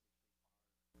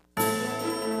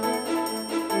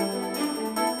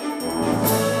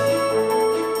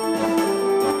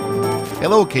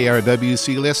Hello,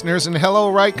 KRWC listeners, and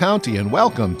hello, Wright County, and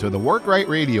welcome to the Work Right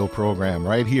radio program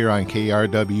right here on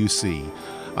KRWC.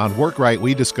 On Work Right,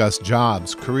 we discuss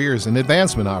jobs, careers, and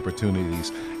advancement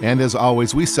opportunities. And as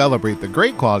always, we celebrate the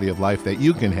great quality of life that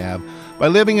you can have by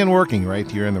living and working right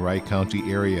here in the Wright County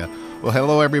area. Well,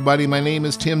 hello, everybody. My name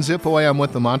is Tim Zipoy. I'm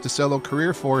with the Monticello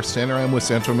Career Force Center. I'm with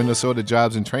Central Minnesota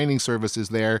Jobs and Training Services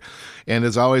there. And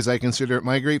as always, I consider it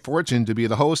my great fortune to be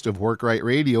the host of Work Right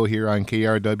Radio here on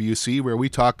KRWC, where we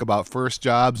talk about first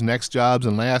jobs, next jobs,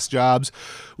 and last jobs.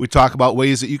 We talk about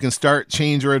ways that you can start,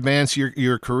 change, or advance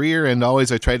your career. And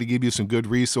always, I try to give you some good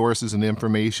resources and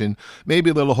information,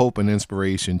 maybe a little hope and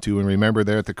inspiration, too. And remember,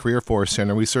 there at the Career Force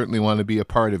Center, we certainly want to be a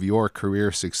part of your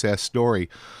career success story.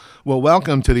 Well,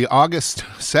 welcome to the August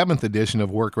 7th edition of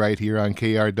Work Right here on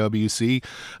KRWC.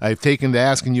 I've taken to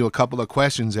asking you a couple of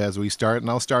questions as we start,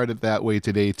 and I'll start it that way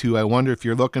today, too. I wonder if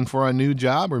you're looking for a new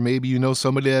job, or maybe you know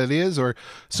somebody that is, or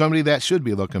somebody that should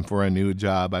be looking for a new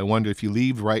job. I wonder if you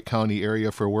leave the Wright County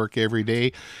area for work every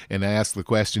day, and I ask the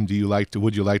question,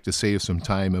 would you like to save some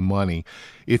time and money?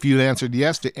 If you answered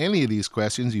yes to any of these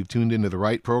questions, you've tuned into the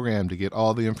right program to get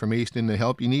all the information and the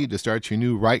help you need to start your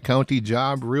new Wright County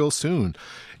job real soon.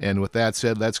 And with that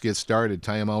said, let's get started.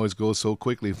 Time always goes so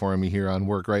quickly for me here on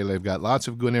Work Right. I've got lots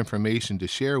of good information to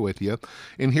share with you.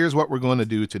 And here's what we're going to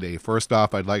do today. First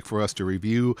off, I'd like for us to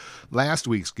review last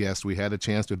week's guest. We had a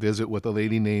chance to visit with a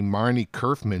lady named Marnie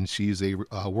Kerfman. She's a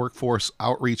workforce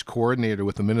outreach coordinator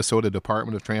with the Minnesota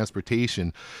Department of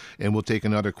Transportation. And we'll take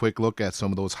another quick look at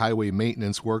some of those highway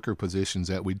maintenance worker positions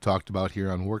that we talked about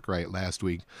here on Work Right last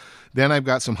week. Then I've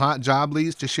got some hot job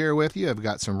leads to share with you. I've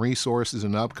got some resources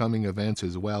and upcoming events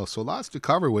as well. So lots to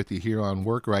cover with you here on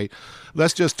Work Right.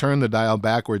 Let's just turn the dial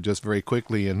backward just very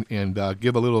quickly and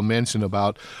give a little mention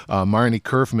about Marnie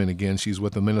Kerfman again. She's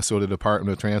with the Minnesota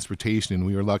Department of Transportation, and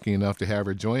we were lucky enough to have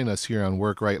her join us here on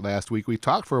Work Right last week. We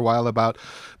talked for a while about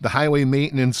the highway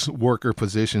maintenance worker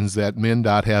positions that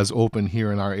MnDOT has open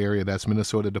here in our area. That's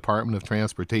Minnesota Department of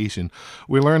Transportation.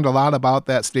 We learned a lot about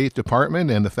that state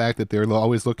department and the fact that they're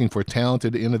always looking for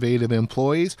talented, innovative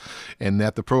employees, and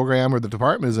that the program or the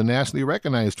department is a nationally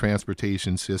recognized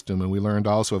transportation system. And we learned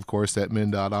also, of course, that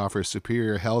MnDOT offers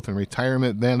superior health and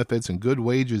retirement benefits and good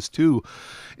wages too.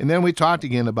 And then we talked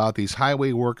again about these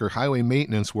highway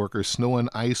maintenance workers, snow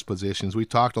and ice positions. We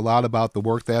talked a lot about the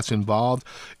work that's involved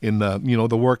in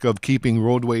the work of keeping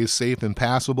roadways safe and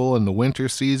passable in the winter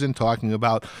season, talking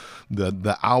about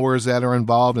the hours that are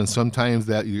involved, and sometimes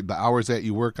the hours that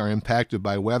you work are impacted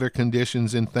by weather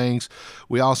conditions and things.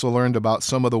 We also learned about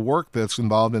some of the work that's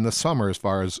involved in the summer as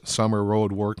far as summer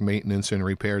road work, maintenance, and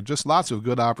repair. Just lots of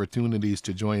good opportunities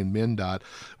to join MnDOT.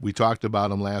 We talked about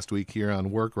them last week here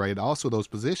on Work Right. Also, those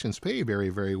positions pay very,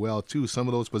 very well, too. Some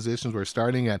of those positions were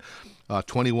starting at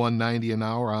 $21.90 an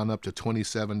hour on up to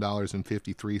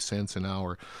 $27.53 an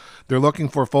hour. They're looking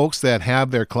for folks that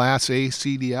have their Class A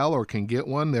CDL or can get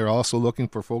one. They're also looking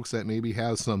for folks that maybe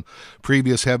have some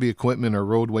previous heavy equipment or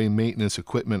roadway maintenance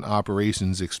equipment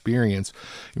operations experience.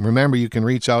 And remember, you can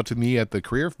reach out to me at the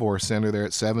Career Force Center there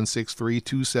at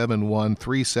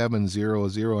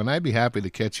 763-271-3700, and I'd be happy to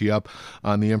catch you up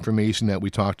on the information that we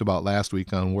talked about last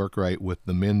week on Work Right with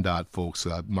the MnDOT folks,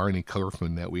 Marnie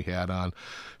Kerfman that we had on.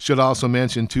 Should also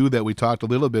mention, too, that we talked a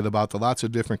little bit about the lots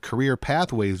of different career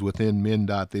pathways within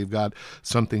MnDOT. They've got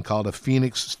something called a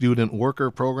Phoenix Student Worker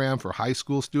Program for high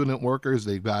school student workers.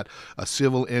 They've got a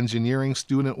Civil Engineering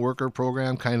Student Worker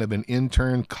Program, kind of an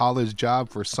intern college job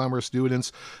for summer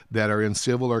students that are in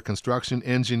civil or construction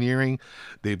engineering.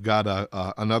 They've got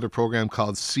another program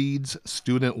called SEEDS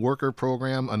Student Worker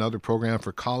Program, another program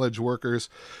for college workers,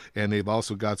 and they've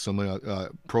also got some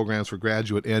programs for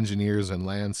graduate engineers and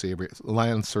land surveyors.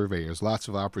 Lots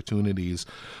of opportunities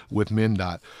with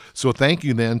MnDOT. So thank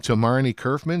you then to Marnie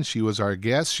Kerfman. She was our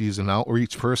guest. She's an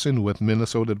outreach person with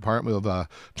Minnesota Department of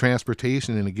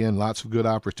Transportation. And again, lots of good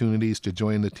opportunities to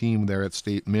join the team there at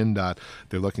State MnDOT.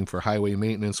 They're looking for highway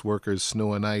maintenance workers,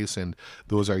 snow and ice, and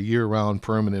those are year-round,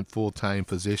 permanent, full-time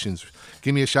positions.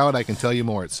 Give me a shout. I can tell you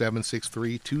more at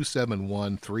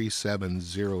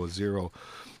 763-271-3700.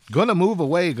 Going to move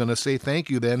away, going to say thank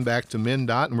you then back to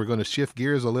MnDOT, and we're going to shift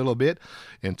gears a little bit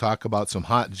and talk about some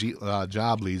hot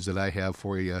job leads that I have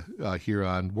for you here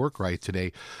on Work Right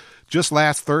today. Just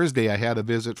last Thursday, I had a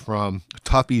visit from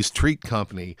Tuffy's Treat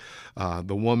Company.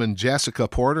 The woman, Jessica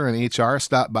Porter, in HR,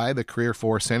 stopped by the Career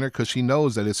Force Center because she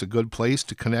knows that it's a good place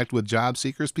to connect with job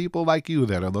seekers, people like you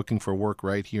that are looking for work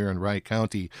right here in Wright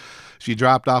County. She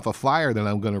dropped off a flyer that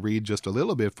I'm going to read just a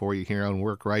little bit for you here on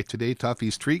Work Right today.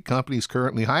 Tuffy's Treat Company is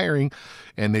currently hiring,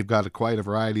 and they've got quite a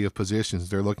variety of positions.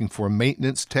 They're looking for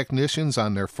maintenance technicians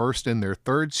on their first and their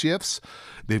third shifts.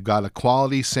 They've got a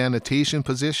quality sanitation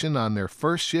position on their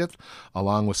first shift,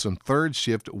 along with some third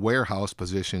shift warehouse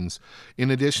positions.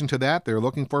 In addition to that, they're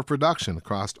looking for production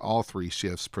across all three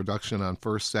shifts, production on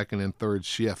first, second, and third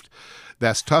shift.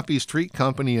 That's Tuffy's Treat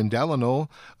Company in Delano.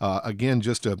 Again,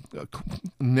 just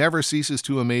never ceases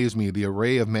to amaze me, the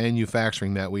array of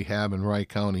manufacturing that we have in Wright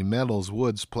County. Metals,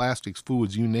 woods, plastics,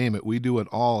 foods, you name it. We do it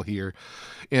all here.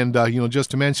 And, just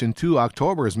to mention, too,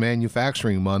 October is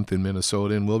Manufacturing Month in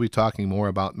Minnesota, and we'll be talking more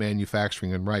about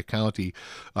manufacturing in Wright County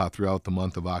throughout the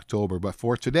month of October. But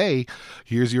for today,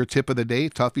 here's your tip of the day.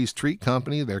 Tuffy's Treat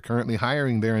Company, they're currently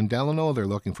hiring there in Delano. They're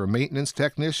looking for maintenance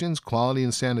technicians, quality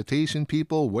and sanitation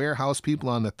people, warehouse people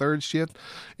on the third shift,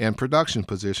 and production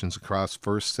positions across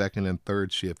first, second, and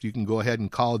third shift. You can go ahead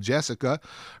and call Jessica.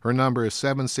 Her number is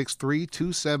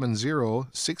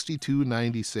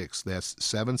 763-270-6296. That's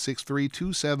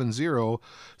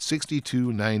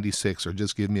 763-270-6296, or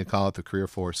just give me a call at the Career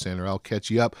Force Center. I'll catch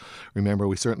you up. Remember,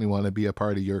 we certainly want to be a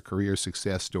part of your career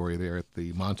success story there at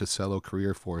the Monticello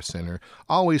Career Force Center.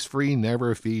 Always free,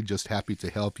 never a fee, just happy to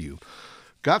help you.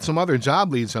 Got some other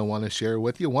job leads I want to share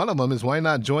with you. One of them is why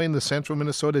not join the Central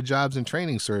Minnesota Jobs and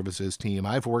Training Services team.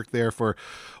 I've worked there for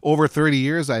over 30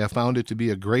 years. I have found it to be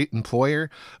a great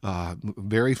employer,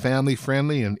 very family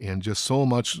friendly, and just so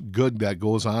much good that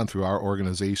goes on through our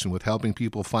organization with helping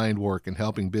people find work and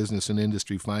helping business and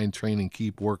industry find, train, and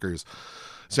keep workers.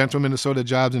 Central Minnesota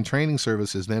Jobs and Training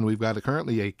Services, then we've got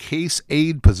currently a case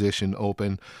aid position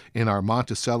open in our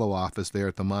Monticello office there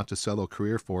at the Monticello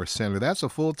Career Force Center. That's a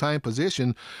full-time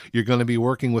position. You're going to be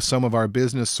working with some of our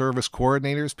business service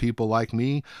coordinators, people like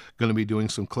me, going to be doing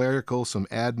some clerical, some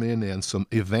admin, and some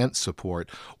event support.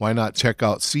 Why not check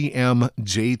out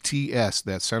CMJTS,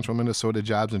 that's Central Minnesota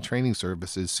Jobs and Training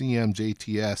Services,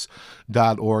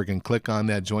 CMJTS.org, and click on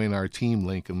that Join Our Team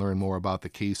link and learn more about the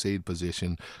case aid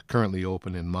position currently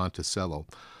open in Monticello.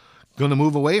 Going to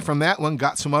move away from that one.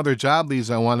 Got some other job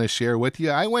leads I want to share with you.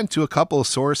 I went to a couple of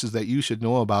sources that you should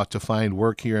know about to find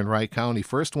work here in Wright County.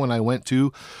 First one I went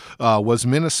to was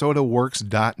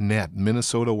MinnesotaWorks.net.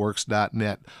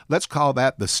 MinnesotaWorks.net. Let's call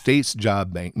that the state's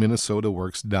job bank,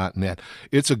 MinnesotaWorks.net.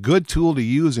 It's a good tool to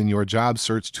use in your job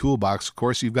search toolbox. Of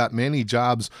course, you've got many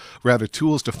tools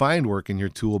to find work in your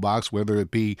toolbox, whether it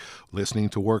be listening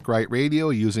to Work Right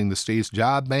Radio, using the state's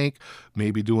job bank,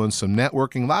 maybe doing some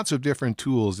networking, lots of different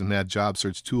tools in that job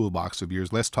search toolbox of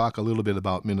yours. Let's talk a little bit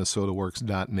about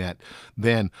MinnesotaWorks.net.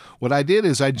 Then what I did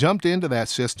is I jumped into that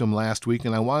system last week,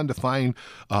 and I wanted to find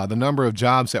the number of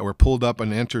jobs that were pulled up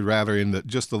and entered in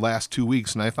just the last 2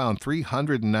 weeks, and I found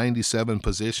 397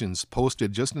 positions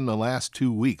posted just in the last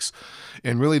 2 weeks.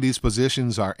 And really, these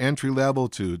positions are entry level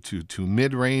to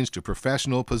mid-range to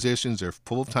professional positions. They're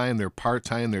full-time, they're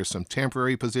part-time, there's some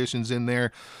temporary positions in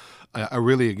there.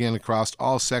 Really, again, across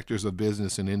all sectors of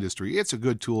business and industry. It's a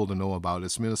good tool to know about.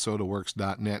 It's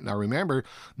MinnesotaWorks.net. Now, remember,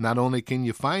 not only can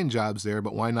you find jobs there,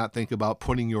 but why not think about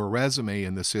putting your resume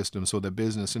in the system so that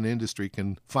business and industry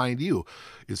can find you?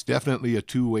 It's definitely a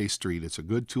two-way street. It's a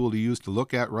good tool to use to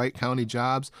look at Wright County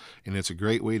jobs, and it's a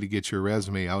great way to get your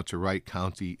resume out to Wright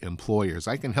County employers.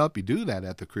 I can help you do that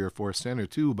at the Career Force Center,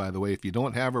 too, by the way. If you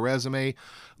don't have a resume,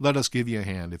 let us give you a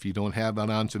hand. If you don't have that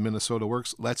on to Minnesota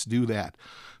Works, let's do that.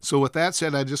 So with that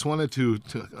said, I just wanted to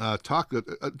talk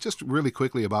just really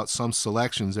quickly about some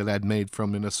selections that I'd made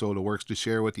from Minnesota Works to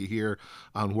share with you here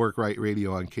on Work Right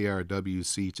Radio on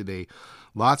KRWC today.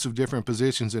 Lots of different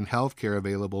positions in healthcare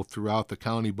available throughout the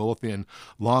county, both in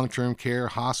long-term care,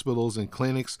 hospitals, and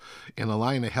clinics. And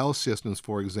Alina Health Systems,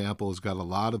 for example, has got a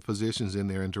lot of positions in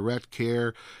there in direct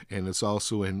care, and it's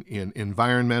also in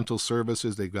environmental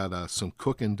services. They've got some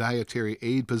cook and dietary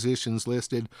aid positions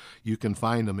listed. You can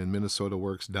find them in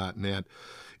MinnesotaWorks.net.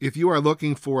 If you are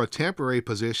looking for a temporary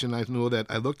position, I know that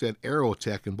I looked at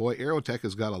Aerotech, and boy, Aerotech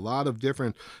has got a lot of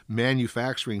different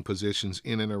manufacturing positions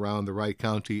in and around the Wright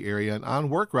County area. And on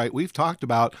Work Right, we've talked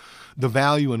about the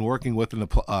value in working with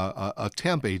a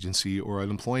temp agency or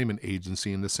an employment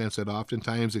agency, in the sense that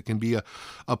oftentimes it can be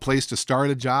a place to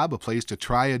start a job, a place to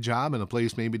try a job, and a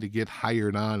place maybe to get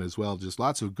hired on as well. Just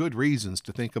lots of good reasons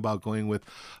to think about going with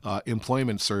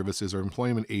employment services or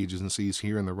employment agencies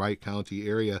here in the Wright County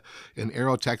area. And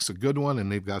Aerotech a good one,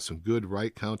 and they've got some good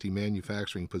Wright County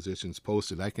manufacturing positions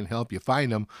posted. I can help you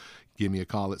find them. give me a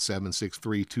call at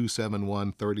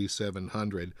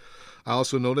 763-271-3700. I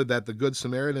also noted that the Good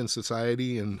Samaritan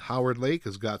Society in Howard Lake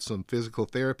has got some physical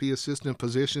therapy assistant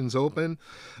positions open.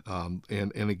 And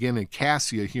again, in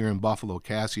Cassia here in Buffalo,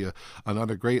 Cassia,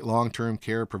 another great long-term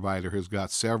care provider, has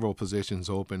got several positions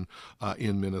open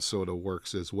in Minnesota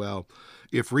Works as well.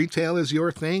 If retail is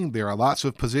your thing, there are lots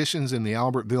of positions in the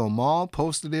Albertville Mall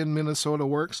posted in Minnesota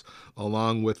Works,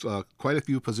 along with quite a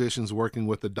few positions working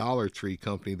with the Dollar Tree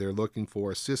Company. They're looking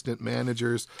for assistant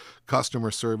managers,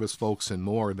 customer service folks, and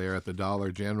more there at the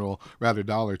Dollar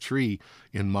Tree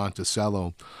in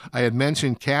Monticello. I had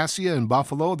mentioned Cassia in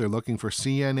Buffalo. They're looking for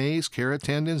CNAs, care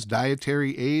attendants,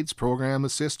 dietary aides, program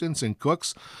assistants, and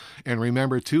cooks. And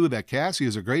remember, too, that Cassia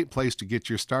is a great place to get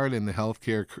your start in the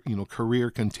healthcare career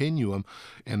continuum.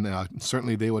 And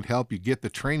certainly they would help you get the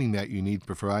training that you need to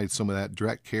provide some of that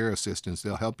direct care assistance.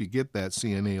 They'll help you get that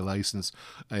CNA license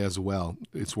as well.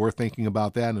 It's worth thinking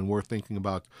about that, and worth thinking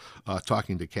about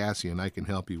talking to Cassie, and I can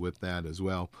help you with that as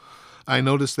well. I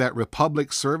noticed that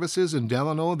Republic Services in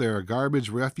Delano, they're a garbage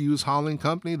refuse hauling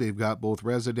company. They've got both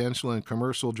residential and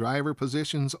commercial driver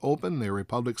positions open. They're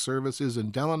Republic Services in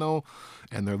Delano,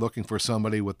 and they're looking for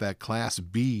somebody with that Class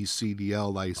B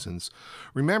CDL license.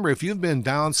 Remember, if you've been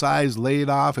downsized, laid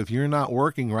off, if you're not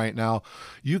working right now,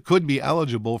 you could be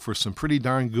eligible for some pretty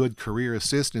darn good career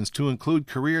assistance, to include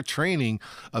career training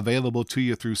available to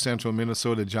you through Central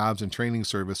Minnesota Jobs and Training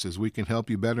Services. We can help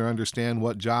you better understand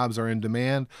what jobs are in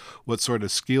demand, what sort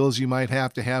of skills you might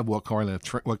have to have, what kind of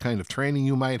training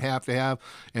you might have to have,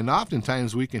 and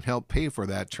oftentimes we can help pay for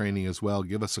that training as well.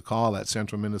 Give us a call at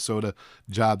Central Minnesota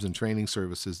Jobs and Training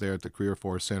Services there at the Career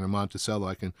Force Center, Monticello.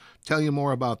 I can tell you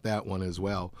more about that one as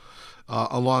well.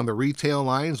 Along the retail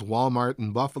lines, Walmart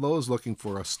in Buffalo is looking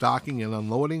for a stocking and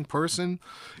unloading person,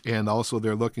 and also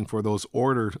they're looking for those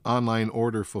online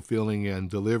order fulfilling and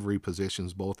delivery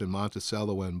positions both in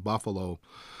Monticello and Buffalo.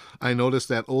 I noticed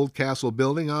that Old Castle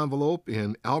Building envelope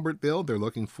in Albertville. They're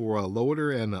looking for a loader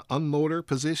and an unloader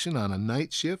position on a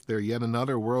night shift. They're yet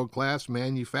another world-class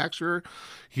manufacturer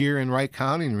here in Wright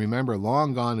County. And remember,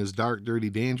 long gone is dark, dirty,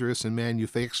 dangerous in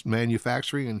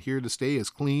manufacturing, and here to stay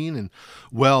is clean and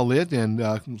well lit.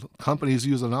 And companies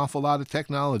use an awful lot of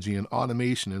technology and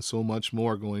automation and so much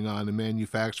more going on in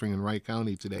manufacturing in Wright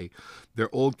County today. Their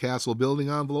Old Castle Building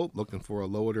envelope looking for a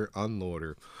loader,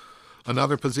 unloader.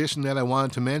 Another position that I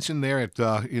wanted to mention there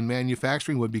in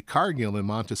manufacturing would be Cargill in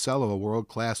Monticello, a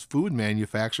world-class food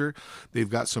manufacturer. They've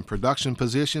got some production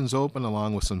positions open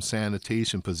along with some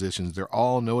sanitation positions. They're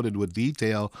all noted with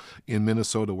detail in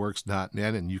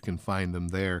MinnesotaWorks.net, and you can find them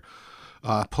there.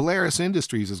 Polaris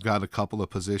Industries has got a couple of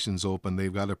positions open.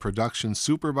 They've got a production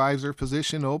supervisor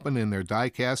position open in their die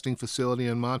casting facility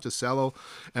in Monticello,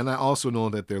 and I also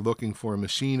know that they're looking for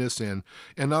machinists and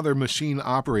other machine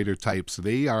operator types.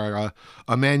 They are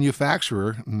a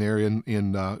manufacturer, and they're in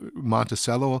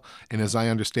Monticello, and as I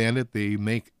understand it, they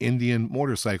make Indian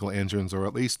motorcycle engines, or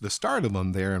at least the start of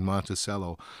them there in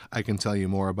Monticello. I can tell you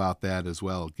more about that as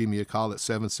well. Give me a call at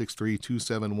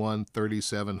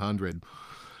 763-271-3700.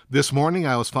 This morning,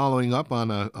 I was following up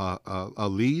on a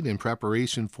lead in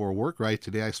preparation for work. Right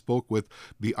today, I spoke with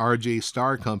the RJ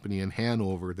Star Company in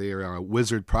Hanover. They are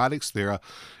Wizard Products. They're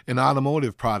an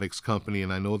automotive products company,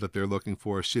 and I know that they're looking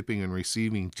for a shipping and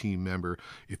receiving team member.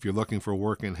 If you're looking for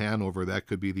work in Hanover, that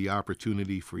could be the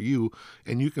opportunity for you,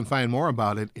 and you can find more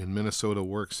about it in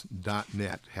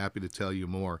MinnesotaWorks.net. Happy to tell you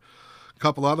more.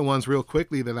 Couple other ones real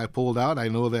quickly that I pulled out. I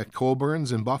know that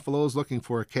Colburn's in Buffalo is looking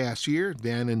for a cashier.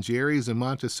 Dan and Jerry's in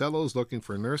Monticello is looking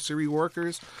for nursery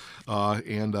workers.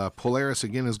 And Polaris,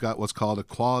 again, has got what's called a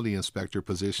quality inspector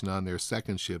position on their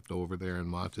second shift over there in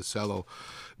Monticello.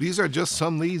 These are just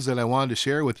some leads that I wanted to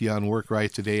share with you on Work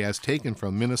Right today, as taken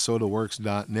from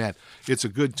MinnesotaWorks.net. It's a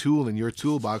good tool in your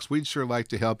toolbox. We'd sure like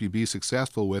to help you be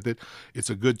successful with it.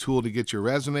 It's a good tool to get your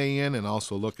resume in and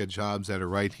also look at jobs that are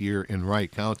right here in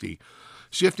Wright County.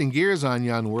 Shifting gears on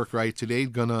you on Work Right today,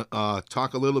 gonna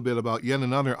talk a little bit about yet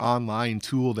another online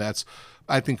tool that's,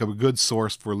 I think, a good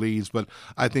source for leads, but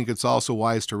I think it's also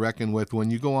wise to reckon with.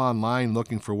 When you go online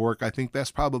looking for work, I think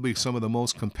that's probably some of the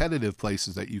most competitive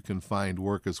places that you can find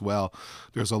work as well.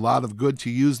 There's a lot of good to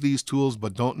use these tools,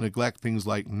 but don't neglect things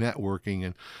like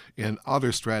networking and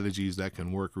other strategies that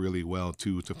can work really well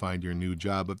too to find your new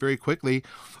job. But very quickly,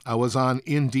 I was on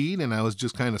Indeed, and I was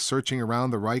just kind of searching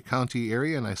around the Wright County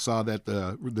area, and I saw that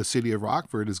the city of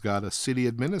Rockford has got a city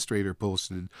administrator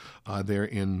posted there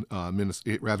in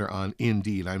on Indeed.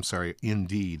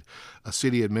 Indeed. A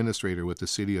city administrator with the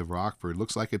city of Rockford.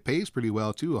 Looks like it pays pretty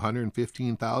well too,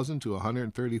 $115,000 to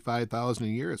 $135,000 a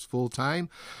year. It's full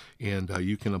time, and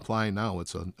you can apply now.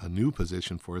 It's a new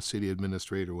position for a city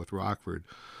administrator with Rockford.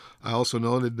 I also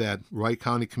noted that Wright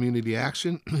County Community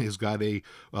Action has got a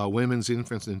Women's,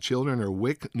 Infants, and Children, or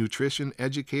WIC, nutrition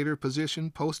educator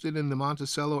position posted in the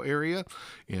Monticello area.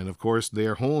 And of course,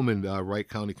 their home in Wright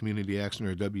County Community Action,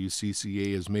 or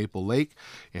WCCA, is Maple Lake.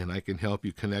 And I can help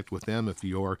you connect with them if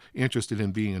you're interested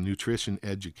in being a nutrition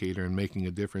educator and making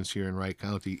a difference here in Wright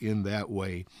County in that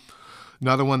way.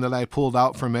 Another one that I pulled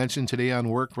out for mention today on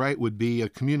Work Right would be a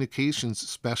communications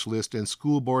specialist and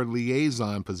school board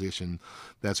liaison position.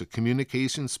 That's a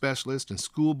communications specialist and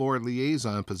school board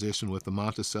liaison position with the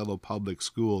Monticello Public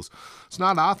Schools. It's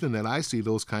not often that I see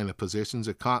those kind of positions.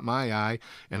 It caught my eye,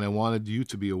 and I wanted you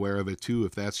to be aware of it too.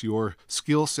 If that's your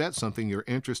skill set, something you're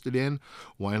interested in,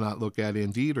 why not look at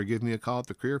Indeed or give me a call at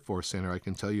the Career Force Center. I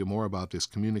can tell you more about this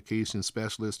communications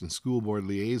specialist and school board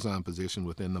liaison position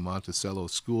within the Monticello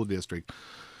School District.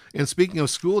 And speaking of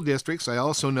school districts, I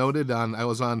also noted I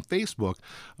was on Facebook.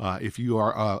 If you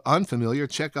are unfamiliar,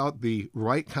 check out the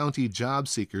Wright County Job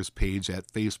Seekers page at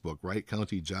Facebook, Wright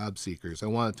County Job Seekers. I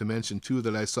wanted to mention, too,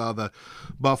 that I saw the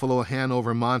Buffalo,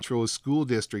 Hanover, Montrose School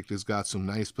District has got some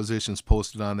nice positions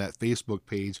posted on that Facebook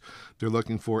page. They're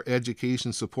looking for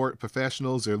education support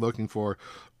professionals. They're looking for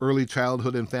early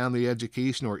childhood and family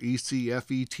education, or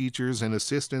ECFE teachers and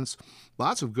assistants.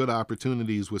 Lots of good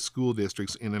opportunities with school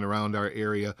districts in and around our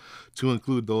area, to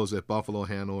include those at Buffalo,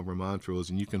 Hanover,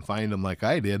 Montrose. And you can find them, like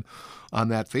I did, on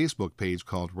that Facebook page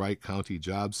called Wright County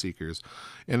Job Seekers.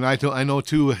 And I know,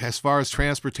 too, as far as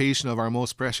transportation of our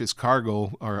most precious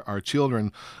cargo, our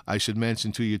children, I should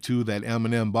mention to you, too, that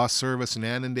M&M bus service in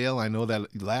Annandale. I know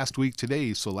that last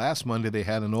Monday, they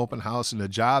had an open house and a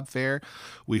job fair.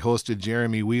 We hosted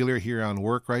Jeremy Wheeler here on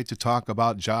Work Right to talk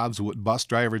about bus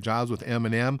driver jobs with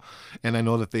M&M. And I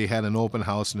know that they had an open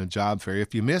house and a job fair.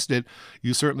 If you missed it,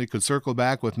 you certainly could circle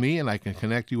back with me, and I can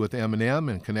connect you with M&M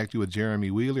and connect you with Jeremy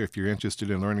Wheeler if you're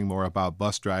interested in learning more about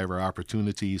bus driver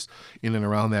opportunities in and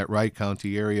around that Wright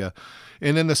County area.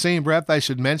 And in the same breath, I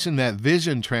should mention that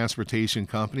Vision Transportation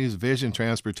Companies, Vision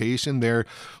Transportation, their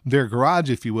garage,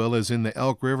 if you will, is in the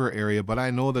Elk River area, but I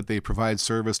know that they provide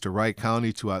service to Wright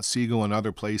County, to Otsego, and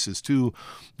other places too.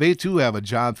 They too have a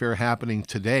job fair happening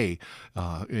today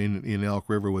in Elk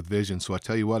River with Vision. So I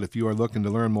tell you what, if you are looking to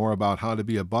learn more about how to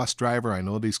be a bus driver, I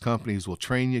know these companies will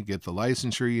train you, get the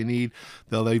licensure you need.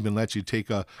 They'll even let you take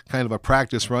a kind of a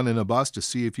practice run in a bus to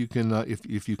see if you can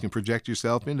if you can project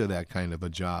yourself into that kind of a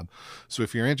job. So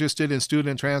if you're interested in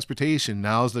student transportation,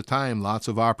 now's the time. Lots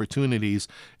of opportunities,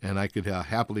 and I could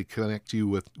happily connect you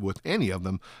with any of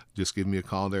them. Just give me a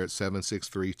call there at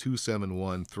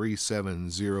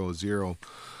 763-271-3700.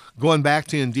 Going back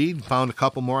to Indeed, found a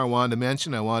couple more I wanted to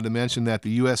mention. I wanted to mention that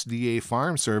the USDA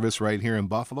Farm Service right here in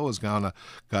Buffalo has got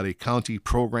a county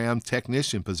program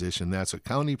technician position. That's a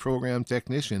county program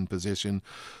technician position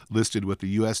listed with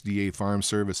the USDA Farm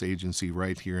Service Agency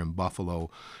right here in Buffalo.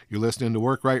 You're listening to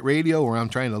Work Right Radio, where I'm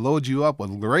trying to load you up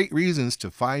with great reasons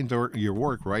to find your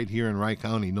work right here in Wright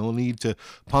County. No need to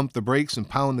pump the brakes and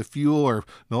pound the fuel,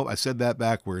 I said that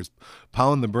backwards.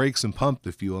 Pound the brakes and pump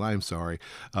the fuel, I'm sorry.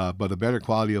 But a better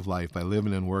quality of life by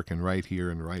living and working right here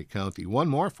in Wright County. One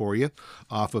more for you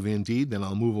off of Indeed, then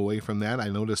I'll move away from that. I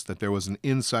noticed that there was an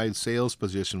inside sales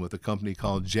position with a company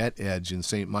called Jet Edge in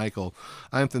St. Michael.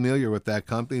 I'm familiar with that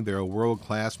company. They're a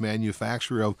world-class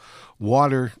manufacturer of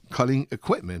water cutting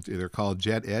equipment. They're called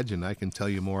Jet Edge, and I can tell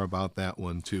you more about that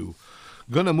one too.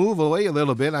 Going to move away a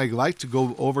little bit. I'd like to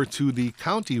go over to the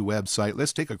county website.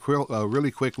 Let's take a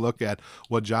really quick look at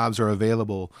what jobs are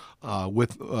available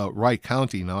with Wright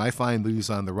County. Now, I find these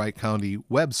on the Wright County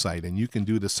website, and you can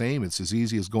do the same. It's as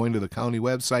easy as going to the county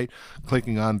website,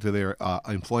 clicking onto their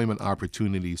employment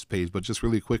opportunities page. But just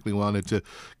really quickly wanted to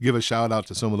give a shout out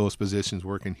to some of those positions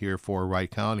working here for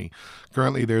Wright County.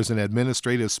 Currently, there's an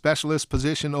administrative specialist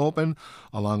position open,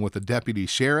 along with a deputy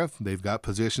sheriff. They've got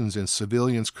positions in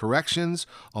civilians corrections,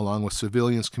 along with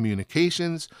civilians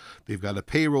communications. They've got a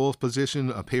payroll position,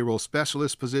 a payroll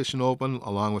specialist position open,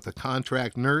 along with a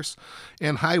contract nurse,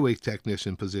 and highway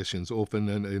technician positions open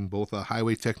in both a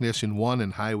highway technician 1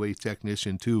 and highway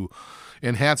technician 2.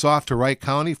 And hats off to Wright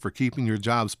County for keeping your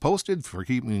jobs posted, for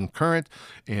keeping them current,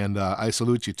 and I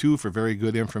salute you too for very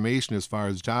good information as far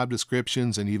as job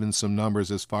descriptions and even some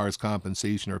numbers as far as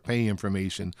compensation or pay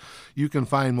information. You can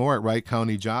find more at Wright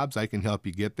County Jobs. I can help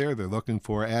you get there. They're looking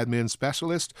for admin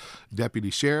specialist, deputy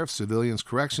sheriff, civilians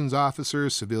corrections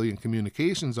officers, civilian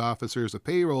communications officers, a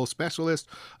payroll specialist,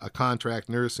 a contract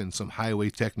nurse, and some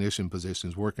highway technician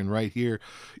positions working right here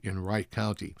in Wright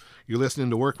County. You're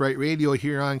listening to Work Right Radio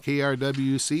here on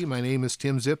KRWC. My name is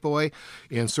Tim Zipoy,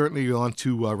 and certainly we want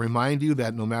to remind you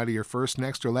that no matter your first,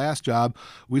 next, or last job,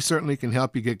 we certainly can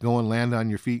help you get going, land on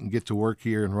your feet, and get to work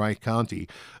here in Wright County.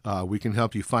 We can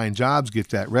help you find jobs, get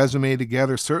that resume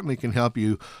together, certainly can help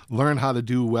you learn how to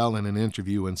do well in an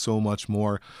interview, and so much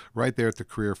more right there at the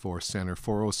Career Force Center,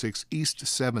 406 East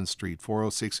 7th Street,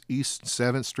 406 East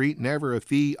 7th Street. Never a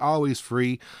fee, always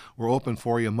free. We're open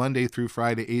for you Monday through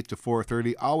Friday, 8 to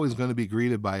 4:30. Always going to be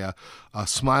greeted by a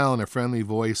smile and a friendly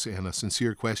voice and a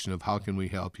sincere question of how can we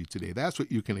help you today. That's what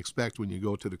you can expect when you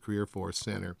go to the Career Force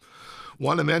Center.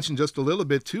 Want to mention just a little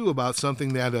bit, too, about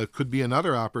something that could be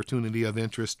another opportunity of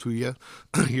interest to you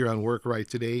here on Work Right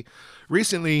today.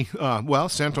 Recently,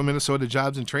 Central Minnesota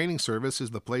Jobs and Training Service is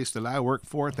the place that I work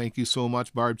for. Thank you so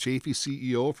much, Barb Chafee,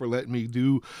 CEO, for letting me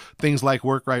do things like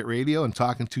Work Right Radio and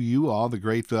talking to you, all the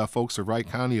great folks of Wright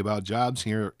County, about jobs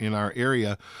here in our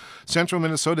area. Central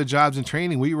Minnesota Jobs and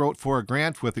Training, we wrote for a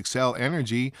grant with Xcel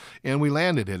Energy, and we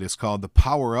landed it. It's called the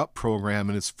Power Up Program,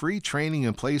 and it's free training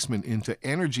and placement into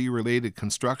energy-related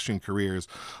construction careers.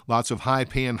 Lots of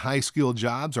high-paying, high-skilled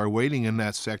jobs are waiting in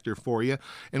that sector for you.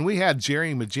 And we had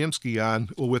Jerry Majimski on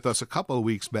with us a couple of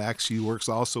weeks back. She works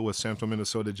also with Central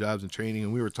Minnesota Jobs and Training,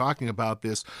 and we were talking about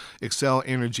this Xcel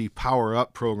Energy Power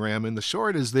Up Program. And the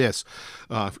short is this: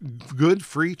 good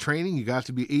free training. You got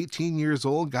to be 18 years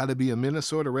old, got to be a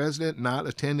Minnesota resident, not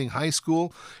attending high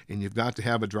school, and you've got to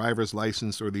have a driver's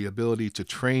license or the ability to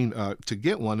train to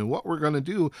get one. And what we're going to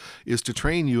do is to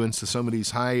train you into some of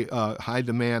these high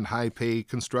demand, high pay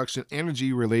construction,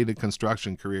 energy related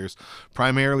construction careers.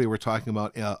 Primarily, we're talking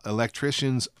about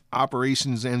electricians,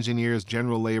 operations engineers,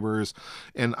 general laborers,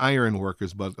 and iron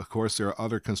workers. But of course, there are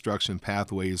other construction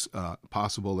pathways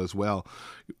possible as well.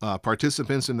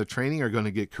 Participants in the training are going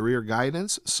to get career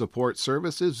guidance, support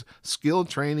services, skilled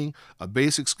training, a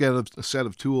basic set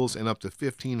of tools, and up to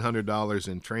 $1,500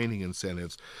 in training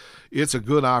incentives. It's a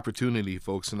good opportunity,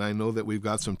 folks, and I know that we've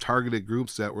got some targeted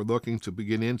groups that we're looking to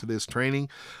get into this training,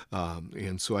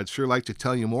 and so I'd sure like to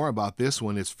tell you more about this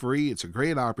one. It's free. It's a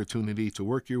great opportunity to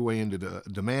work your way into the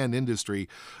demand industry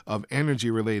of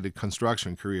energy-related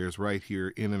construction careers right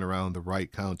here in and around the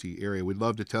Wright County area. We'd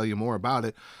love to tell you more about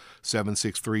it.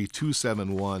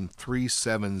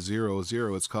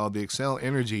 763-271-3700. It's called the Xcel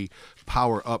Energy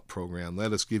Power Up Program.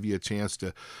 Let us give you a chance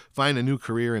to find a new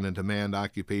career in a demand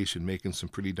occupation, making some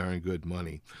pretty darn good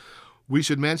money. We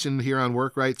should mention here on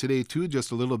Work Right today, too, just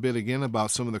a little bit again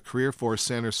about some of the Career Force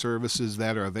Center services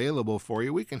that are available for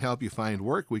you. We can help you find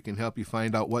work. We can help you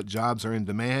find out what jobs are in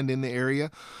demand in the area,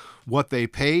 what they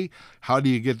pay, how do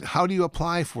you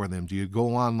apply for them? Do you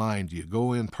go online? Do you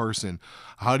go in person?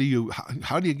 How do you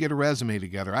get a resume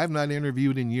together? I've not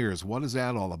interviewed in years. What is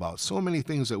that all about? So many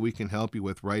things that we can help you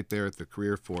with right there at the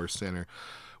Career Force Center.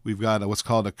 We've got what's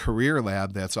called a career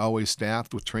lab that's always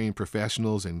staffed with trained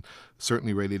professionals and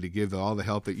certainly ready to give all the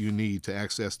help that you need to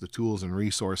access the tools and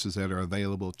resources that are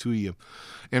available to you.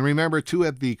 And remember, too,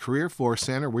 at the Career Force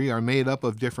Center, we are made up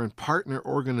of different partner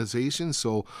organizations.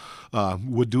 So I'd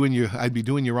be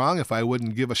doing you wrong if I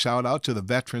wouldn't give a shout out to the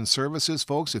Veteran Services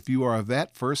folks. If you are a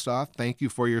vet, first off, thank you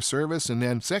for your service. And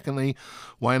then secondly,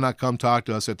 why not come talk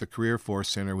to us at the Career Force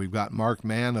Center? We've got Mark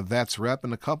Mann, a Vets Rep,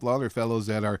 and a couple other fellows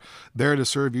that are there to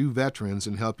serve you veterans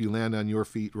and help you land on your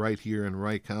feet right here in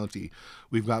Wright County.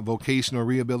 We've got vocational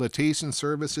rehabilitation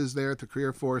services there at the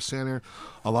Career Force Center,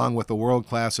 along with a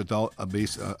world-class adult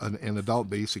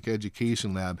basic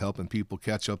education lab, helping people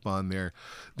catch up on their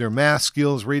math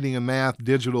skills, reading and math,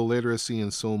 digital literacy,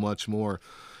 and so much more.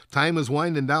 Time is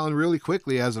winding down really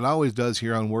quickly, as it always does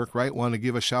here on Work Right. Want to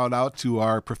give a shout out to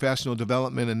our professional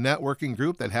development and networking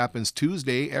group that happens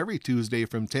every Tuesday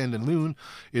from 10 to noon.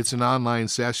 It's an online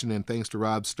session, and thanks to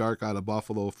Rob Stark out of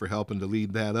Buffalo for helping to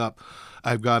lead that up.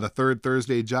 I've got a third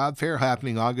Thursday job fair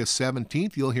happening August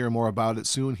 17th. You'll hear more about it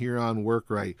soon here on Work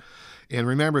Right. And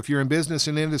remember, if you're in business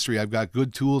and industry, I've got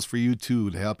good tools for you,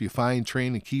 too, to help you find,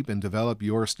 train, and keep and develop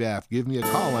your staff. Give me a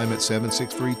call. I'm at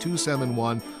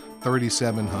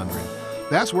 763-271-3700.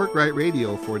 That's Work Right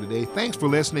Radio for today. Thanks for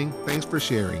listening. Thanks for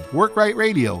sharing. Work Right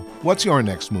Radio. What's your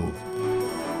next move?